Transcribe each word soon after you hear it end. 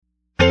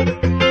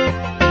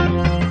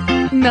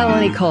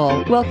Melanie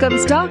Cole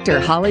welcomes Dr.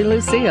 Holly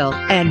Lucille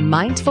and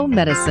Mindful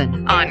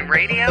Medicine on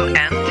Radio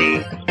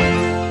MD.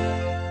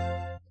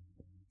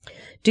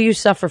 Do you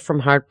suffer from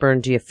heartburn?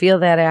 Do you feel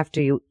that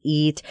after you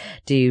eat?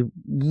 Do you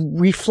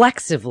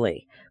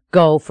reflexively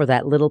go for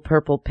that little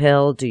purple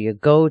pill? Do you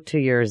go to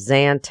your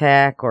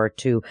Zantac or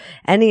to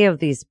any of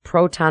these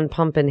proton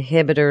pump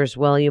inhibitors?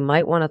 Well, you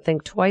might want to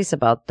think twice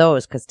about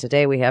those, because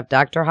today we have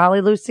Dr.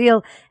 Holly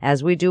Lucille,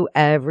 as we do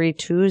every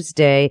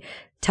Tuesday.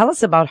 Tell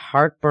us about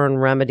heartburn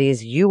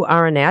remedies. You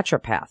are a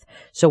naturopath,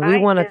 so we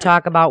want to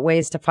talk about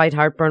ways to fight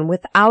heartburn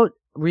without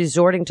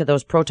resorting to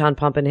those proton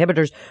pump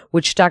inhibitors,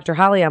 which, Dr.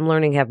 Holly, I'm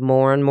learning have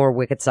more and more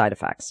wicked side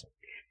effects.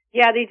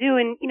 Yeah, they do.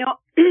 And,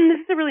 this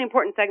is a really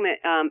important segment,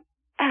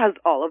 as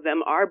all of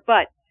them are.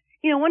 But,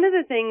 one of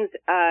the things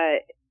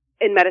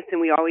in medicine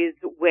we always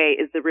weigh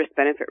is the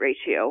risk-benefit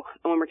ratio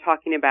when we're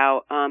talking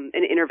about an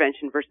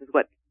intervention versus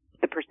what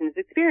the person is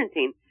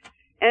experiencing.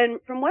 And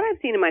from what I've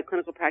seen in my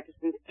clinical practice,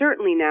 and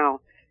certainly now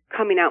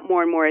coming out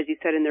more and more, as you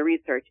said in the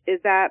research, is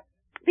that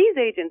these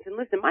agents, and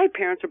listen, my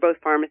parents were both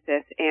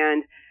pharmacists,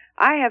 and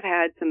I have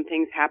had some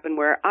things happen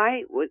where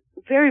I was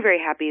very, very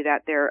happy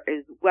that there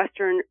is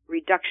Western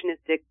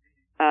reductionistic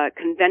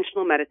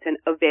conventional medicine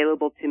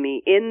available to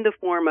me in the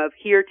form of,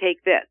 here,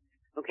 take this,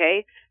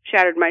 okay?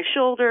 Shattered my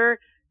shoulder,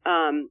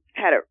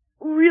 had a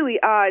really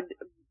odd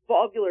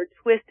valvular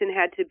twist and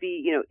had to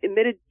be,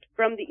 admitted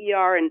from the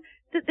ER, and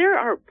there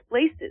are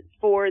places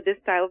for this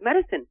style of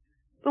medicine.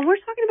 When we're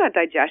talking about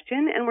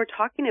digestion and we're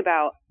talking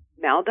about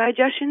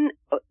maldigestion,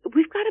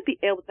 we've got to be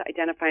able to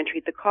identify and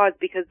treat the cause,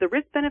 because the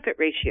risk-benefit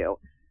ratio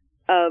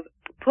of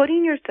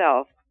putting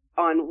yourself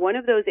on one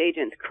of those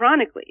agents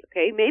chronically,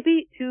 okay,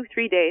 maybe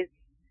 2-3 days,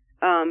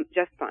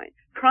 just fine.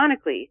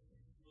 Chronically,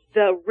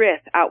 the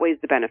risk outweighs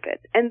the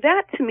benefits. And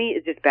that, to me,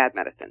 is just bad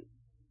medicine.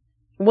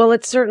 Well,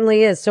 it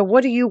certainly is. So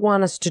what do you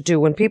want us to do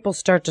when people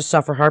start to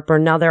suffer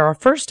heartburn? Now, there are,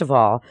 first of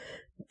all,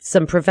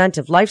 some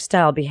preventive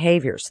lifestyle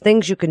behaviors,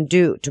 things you can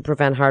do to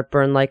prevent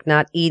heartburn, like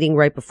not eating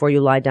right before you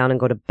lie down and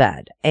go to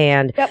bed.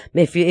 And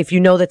if you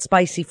know that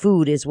spicy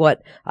food is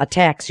what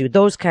attacks you,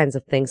 those kinds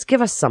of things.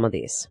 Give us some of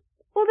these.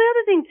 Well, the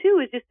other thing,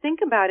 too, is just think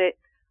about it.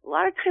 A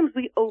lot of times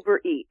we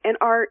overeat, and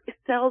our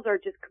cells are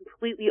just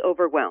completely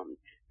overwhelmed.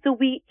 So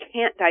we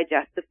can't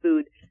digest the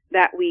food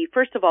that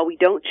first of all, we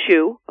don't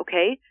chew,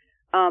 okay?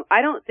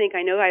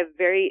 I know I have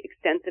very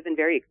extensive and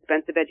very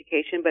expensive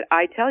education, but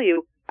I tell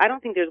you, I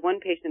don't think there's one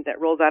patient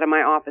that rolls out of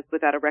my office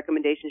without a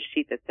recommendation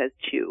sheet that says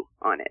chew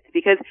on it,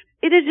 because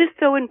it is just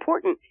so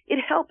important. It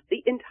helps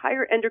the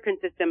entire endocrine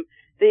system,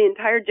 the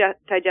entire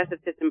digestive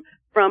system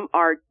from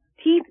our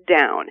teeth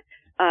down,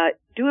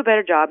 do a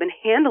better job in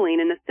handling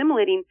and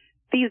assimilating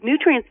these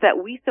nutrients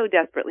that we so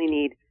desperately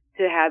need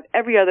to have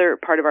every other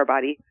part of our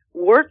body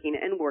working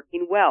and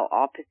working well,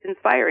 all pistons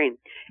firing.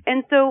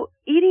 And so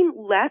eating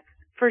less,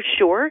 for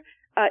sure,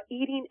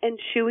 eating and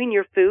chewing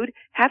your food,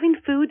 having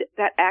food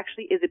that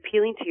actually is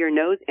appealing to your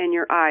nose and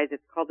your eyes.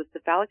 It's called the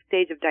cephalic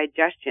stage of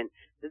digestion.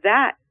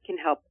 That can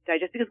help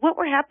digest, because what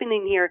we're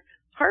happening here,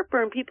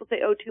 heartburn, people say,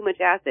 oh, too much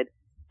acid.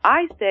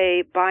 I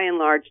say, by and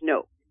large,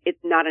 no.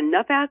 It's not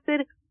enough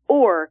acid,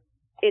 or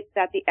it's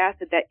that the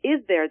acid that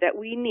is there that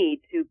we need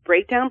to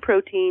break down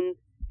proteins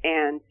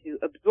and to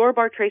absorb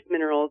our trace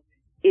minerals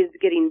is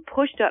getting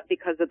pushed up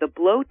because of the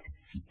bloat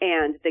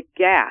and the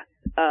gas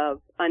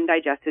of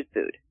undigested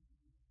food.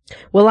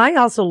 Well, I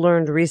also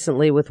learned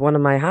recently with one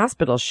of my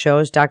hospital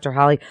shows, Dr.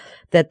 Holly,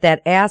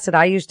 that acid,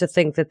 I used to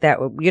think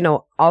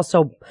that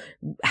also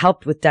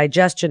helped with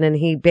digestion. And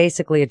he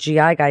basically, a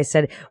GI guy,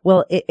 said,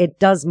 well, it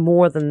does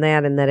more than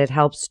that, and that it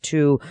helps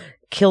to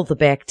kill the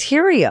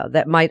bacteria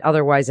that might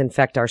otherwise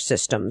infect our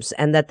systems,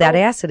 and that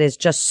acid is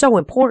just so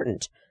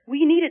important.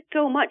 We need it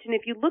so much. And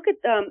if you look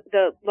at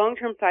the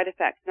long-term side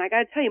effects, and I got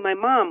to tell you, my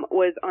mom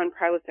was on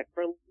Prilosec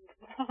for a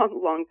long,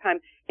 long time,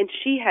 and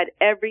she had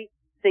every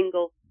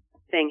single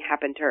thing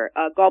happen to her.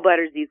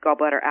 Gallbladder disease,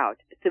 gallbladder out,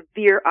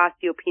 severe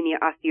osteopenia,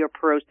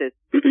 osteoporosis.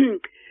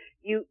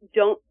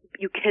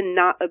 You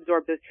cannot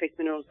absorb those trace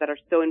minerals that are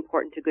so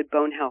important to good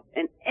bone health,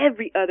 and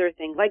every other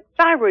thing like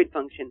thyroid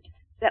function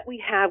that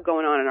we have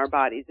going on in our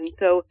bodies. And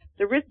so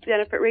the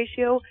risk-benefit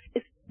ratio,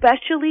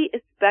 especially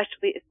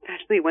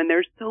when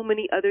there's so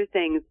many other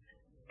things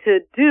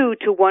to do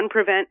to, one,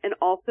 prevent, and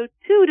also,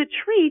 two, to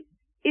treat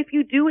if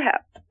you do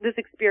have this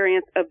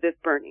experience of this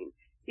burning.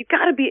 You've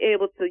got to be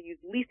able to use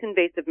least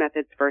invasive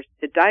methods first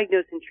to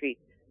diagnose and treat.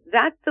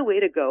 That's the way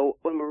to go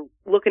when we're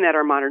looking at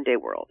our modern day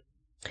world.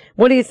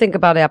 What do you think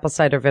about apple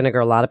cider vinegar?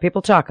 A lot of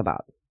people talk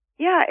about.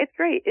 Yeah, it's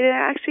great. It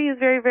actually is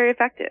very, very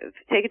effective.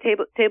 Take a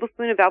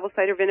tablespoon of apple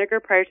cider vinegar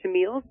prior to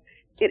meals.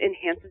 It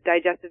enhances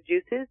digestive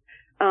juices.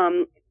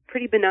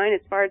 Pretty benign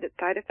as far as its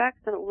side effects,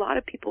 and a lot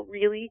of people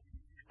really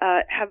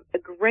have a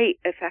great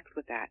effect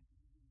with that.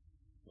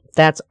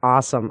 That's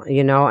awesome,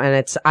 and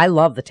I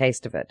love the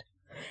taste of it.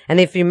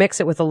 And if you mix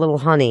it with a little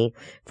honey,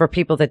 for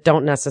people that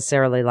don't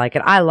necessarily like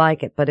it, I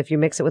like it, but if you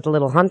mix it with a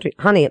little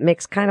honey, it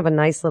makes kind of a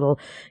nice little,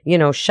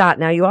 shot.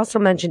 Now, you also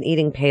mentioned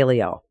eating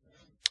paleo,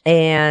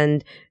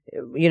 and,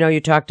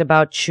 you talked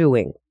about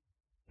chewing.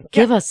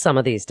 Give us some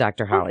of these,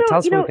 Dr. Holly. Also, Tell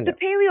us what we can the do.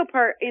 paleo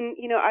part, and,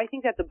 I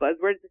think that's a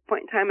buzzword at this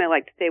point in time. I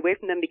like to stay away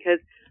from them because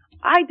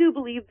I do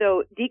believe,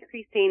 though,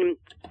 decreasing,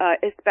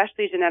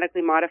 especially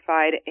genetically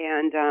modified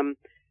and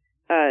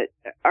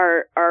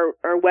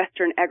our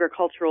Western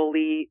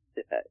agriculturally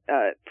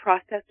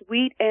processed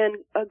wheat and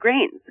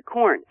grains,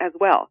 corn as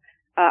well.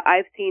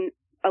 I've seen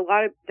a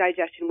lot of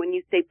digestion when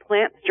you say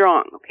plant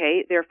strong,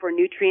 okay, therefore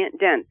nutrient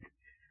dense,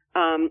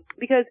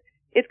 because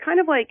it's kind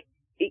of like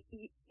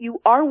you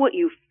are what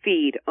you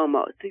feed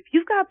almost. So if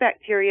you've got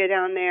bacteria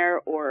down there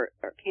or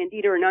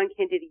candida or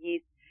non-candida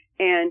yeast,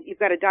 and you've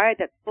got a diet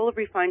that's full of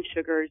refined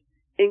sugars,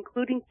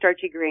 including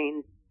starchy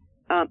grains,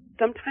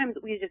 sometimes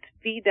we just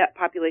feed that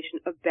population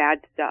of bad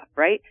stuff,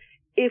 right?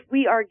 If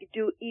we are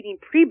eating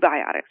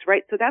prebiotics,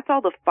 right? So that's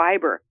all the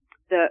fiber,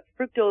 the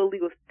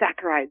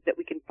fructooligosaccharides that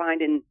we can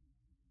find in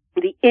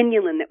the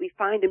inulin that we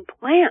find in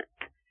plants,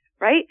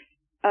 right?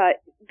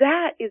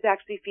 That is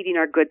actually feeding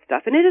our good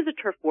stuff. And it is a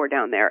turf war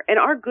down there. And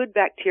our good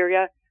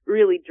bacteria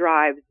really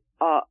drives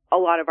a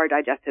lot of our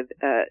digestive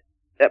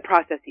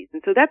processes.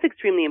 And so that's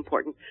extremely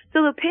important.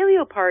 So the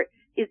paleo part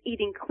is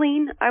eating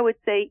clean, I would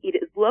say, eat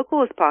as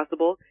local as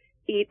possible,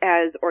 eat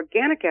as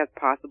organic as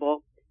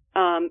possible,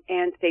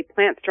 and stay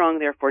plant strong,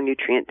 therefore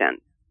nutrient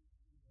dense.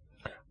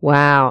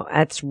 Wow,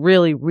 that's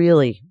really,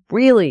 really,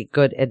 really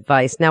good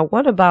advice. Now,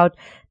 what about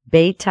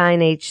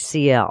betaine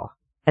HCl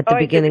at the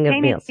beginning of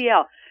meals?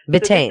 HCl.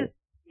 Betaine.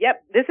 So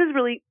this is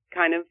really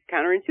kind of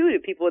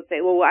counterintuitive. People would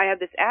say, well, I have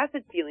this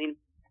acid feeling.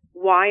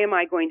 Why am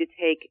I going to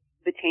take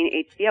betaine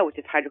HCl, which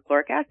is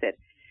hydrochloric acid?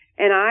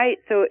 And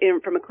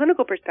from a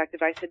clinical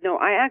perspective, I said, no,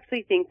 I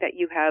actually think that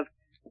you have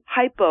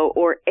hypo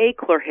or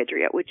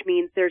achlorhydria, which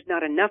means there's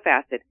not enough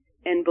acid.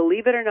 And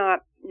believe it or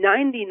not,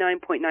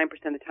 99.9%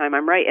 of the time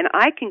I'm right. And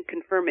I can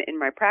confirm it in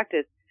my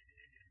practice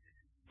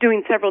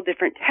doing several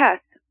different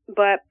tests.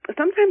 But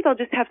sometimes I'll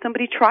just have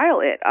somebody trial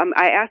it.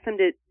 I ask them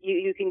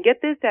you can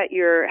get this at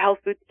your health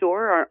food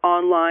store or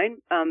online,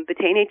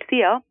 betaine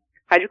HCl,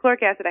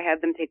 hydrochloric acid. I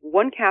have them take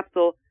 1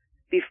 capsule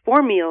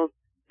before meals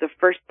the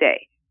first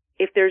day.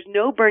 If there's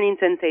no burning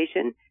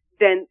sensation,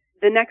 then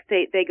the next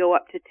day they go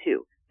up to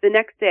 2. The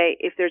next day,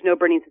 if there's no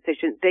burning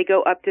sensation, they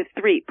go up to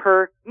 3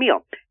 per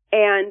meal.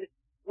 And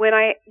when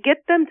I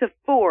get them to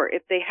 4,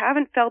 if they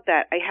haven't felt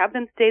that, I have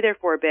them stay there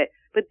for a bit.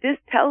 But this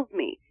tells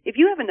me, if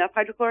you have enough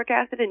hydrochloric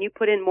acid and you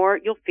put in more,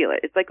 you'll feel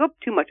it. It's like, oh,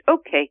 too much.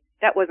 Okay,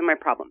 that wasn't my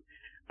problem.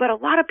 But a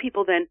lot of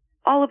people then,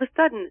 all of a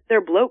sudden, their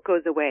bloat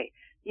goes away.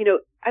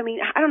 I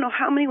don't know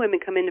how many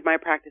women come into my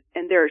practice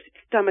and their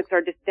stomachs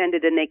are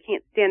distended and they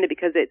can't stand it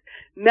because it's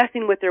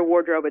messing with their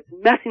wardrobe. It's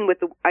messing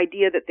with the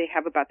idea that they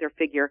have about their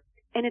figure.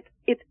 And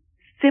it's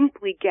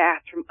simply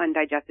gas from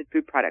undigested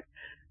food products.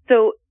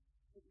 So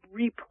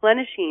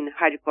replenishing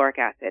hydrochloric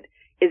acid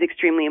is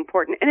extremely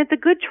important. And it's a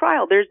good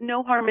trial. There's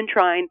no harm in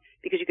trying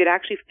because you could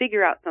actually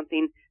figure out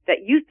something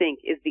that you think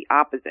is the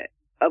opposite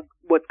of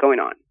what's going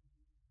on.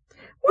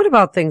 What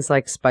about things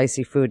like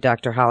spicy food,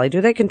 Dr. Holly? Do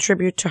they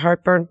contribute to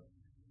heartburn?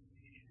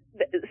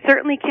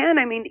 Certainly can.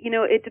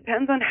 It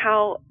depends on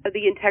how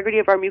the integrity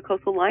of our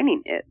mucosal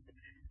lining is.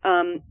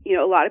 A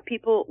lot of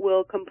people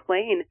will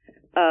complain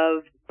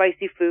of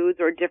spicy foods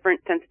or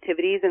different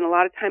sensitivities, and a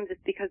lot of times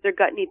it's because their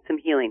gut needs some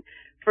healing.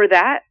 For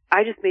that,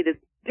 I just made this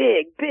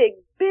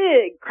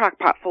big crock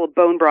pot full of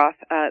bone broth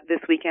this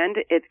weekend.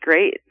 It's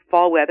great. It's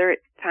fall weather.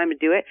 It's time to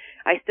do it.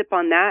 I sip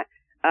on that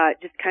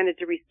just kind of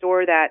to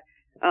restore that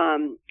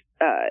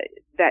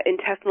that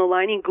intestinal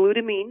lining.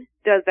 Glutamine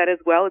does that as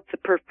well. It's the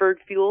preferred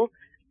fuel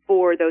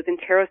for those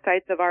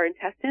enterocytes of our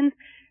intestines.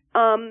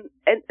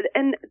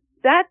 And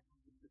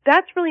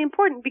that's really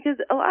important because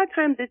a lot of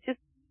times it's just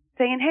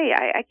saying, hey,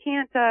 I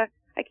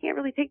can't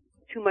really take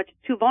too much.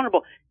 It's too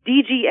vulnerable.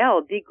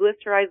 DGL,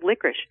 deglycerized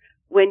licorice.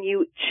 When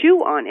you chew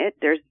on it,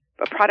 there's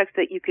products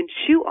that you can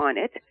chew on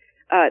it,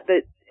 and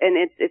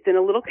it's in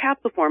a little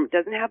capsule form. It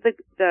doesn't have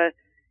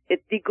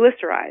it's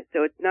deglycerized,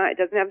 so it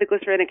doesn't have the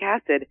glycerinic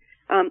acid.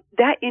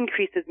 That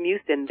increases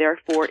mucin,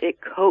 therefore it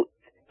coats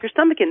your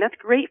stomach in. That's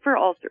great for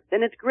ulcers,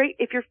 and it's great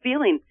if you're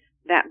feeling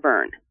that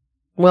burn.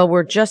 Well,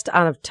 we're just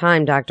out of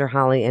time, Dr.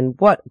 Holly, and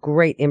what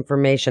great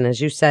information.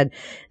 As you said,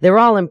 they're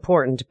all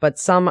important, but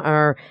some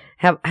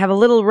have a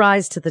little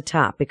rise to the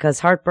top because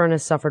heartburn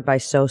is suffered by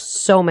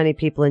so many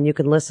people, and you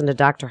can listen to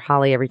Dr.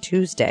 Holly every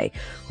Tuesday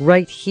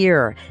right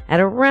here at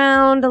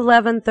around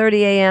 11:30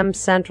 a.m.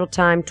 Central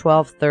Time,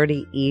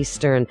 12:30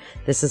 Eastern.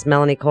 This is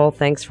Melanie Cole.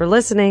 Thanks for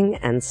listening,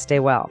 and stay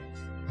well.